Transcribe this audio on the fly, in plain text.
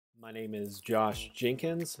My name is Josh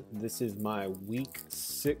Jenkins. This is my week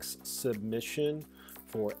 6 submission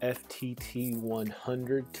for FTT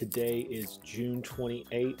 100. Today is June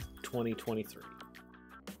 28th, 2023.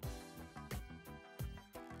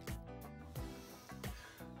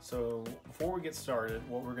 So before we get started,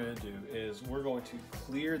 what we're going to do is we're going to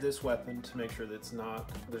clear this weapon to make sure that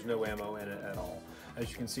there's no ammo in it at all. As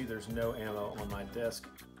you can see, there's no ammo on my desk,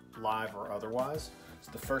 live or otherwise.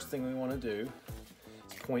 So the first thing we want to do is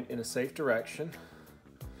point in a safe direction.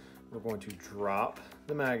 We're going to drop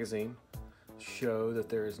the magazine, show that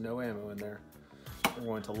there is no ammo in there. We're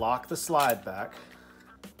going to lock the slide back,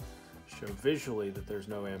 show visually that there's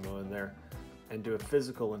no ammo in there, and do a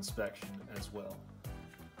physical inspection as well.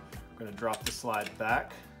 We're going to drop the slide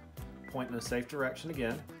back, point in a safe direction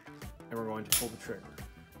again, and we're going to pull the trigger.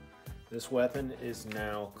 This weapon is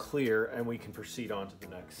now clear and we can proceed on to the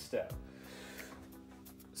next step.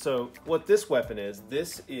 So what this weapon is,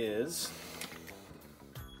 this is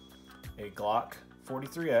a Glock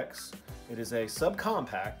 43X. It is a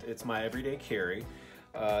subcompact. It's my everyday carry.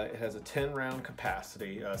 It has a 10 round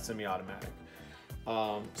capacity, semi-automatic.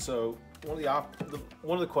 So one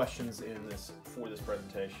of the questions for this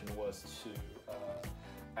presentation was to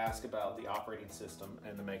ask about the operating system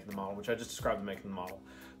and the make and the model, which I just described the make and the model.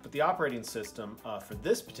 But the operating system for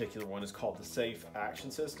this particular one is called the Safe Action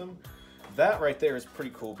System. That right there is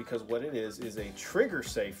pretty cool because what it is a trigger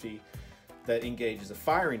safety that engages a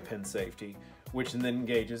firing pin safety, which then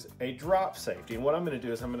engages a drop safety. And what I'm going to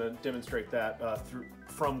do is I'm going to demonstrate that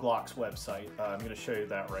from Glock's website. I'm going to show you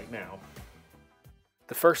that right now.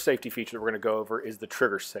 The first safety feature that we're going to go over is the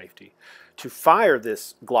trigger safety. To fire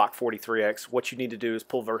this Glock 43X, what you need to do is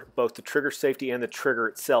pull both the trigger safety and the trigger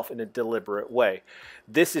itself in a deliberate way.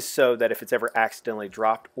 This is so that if it's ever accidentally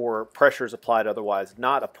dropped or pressure is applied otherwise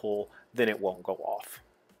not a pull, then it won't go off.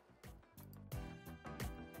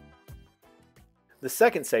 The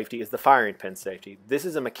second safety is the firing pin safety. This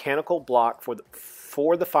is a mechanical block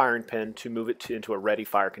for the firing pin to move it into a ready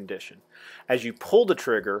fire condition. As you pull the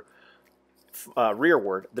trigger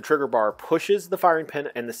rearward, the trigger bar pushes the firing pin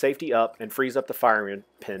and the safety up and frees up the firing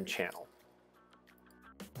pin channel.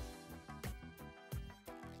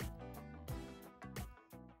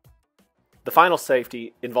 The final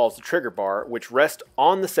safety involves the trigger bar, which rests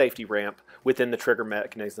on the safety ramp within the trigger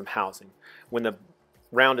mechanism housing. When the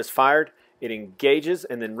round is fired, it engages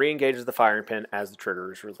and then re-engages the firing pin as the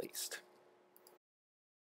trigger is released.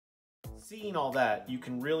 Seeing all that, you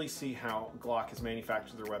can really see how Glock has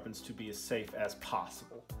manufactured their weapons to be as safe as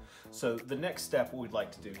possible. So the next step, what we'd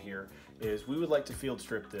like to do here is we would like to field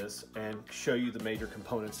strip this and show you the major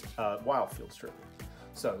components while field stripping.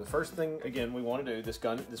 So the first thing, again, we want to do,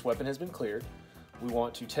 this weapon has been cleared. We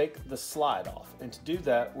want to take the slide off, and to do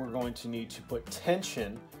that, we're going to need to put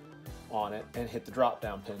tension on it and hit the drop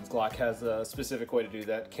down pins. Glock has a specific way to do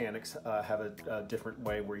that. Canics have a different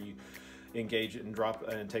way where you engage it and drop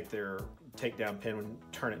and take their takedown pin and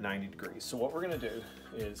turn it 90 degrees. So what we're going to do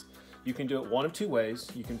is you can do it one of two ways.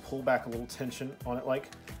 You can pull back a little tension on it like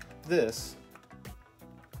this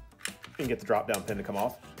and get the drop down pin to come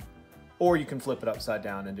off, or you can flip it upside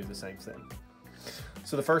down and do the same thing.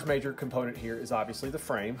 So the first major component here is obviously the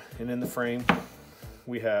frame, and in the frame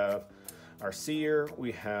we have our sear,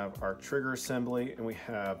 we have our trigger assembly, and we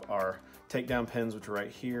have our takedown pins, which are right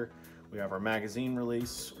here. We have our magazine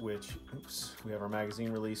release, which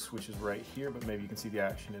is right here, but maybe you can see the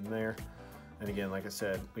action in there. And again, like I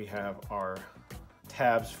said, we have our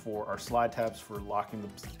slide tabs for locking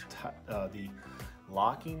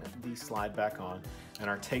the slide back on, and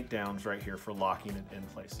our takedowns right here for locking it in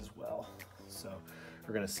place as well. So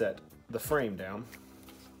we're going to set the frame down,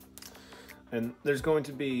 and there's going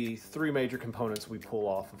to be three major components we pull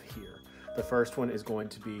off of here. The first one is going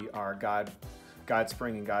to be our guide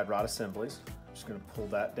spring and guide rod assemblies. I'm just going to pull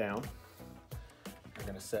that down. We're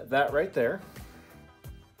going to set that right there.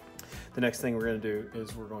 The next thing we're going to do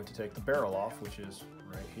is we're going to take the barrel off, which is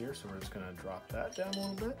right here. So we're just going to drop that down a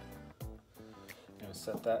little bit. Going to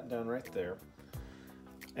set that down right there.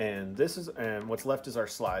 And what's left is our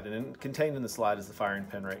slide, and contained in the slide is the firing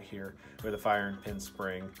pin right here, with the firing pin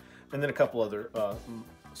spring, and then a couple other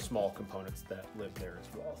small components that live there as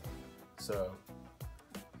well. So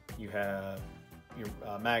you have your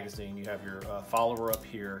magazine, you have your follower up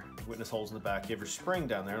here, witness holes in the back, you have your spring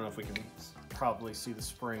down there. I don't know if we can probably see the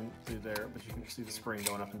spring through there, but you can see the spring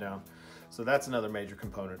going up and down. So that's another major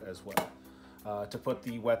component as well. To put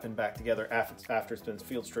the weapon back together after it's been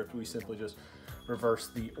field stripped, we simply just reverse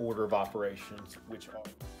the order of operations, which are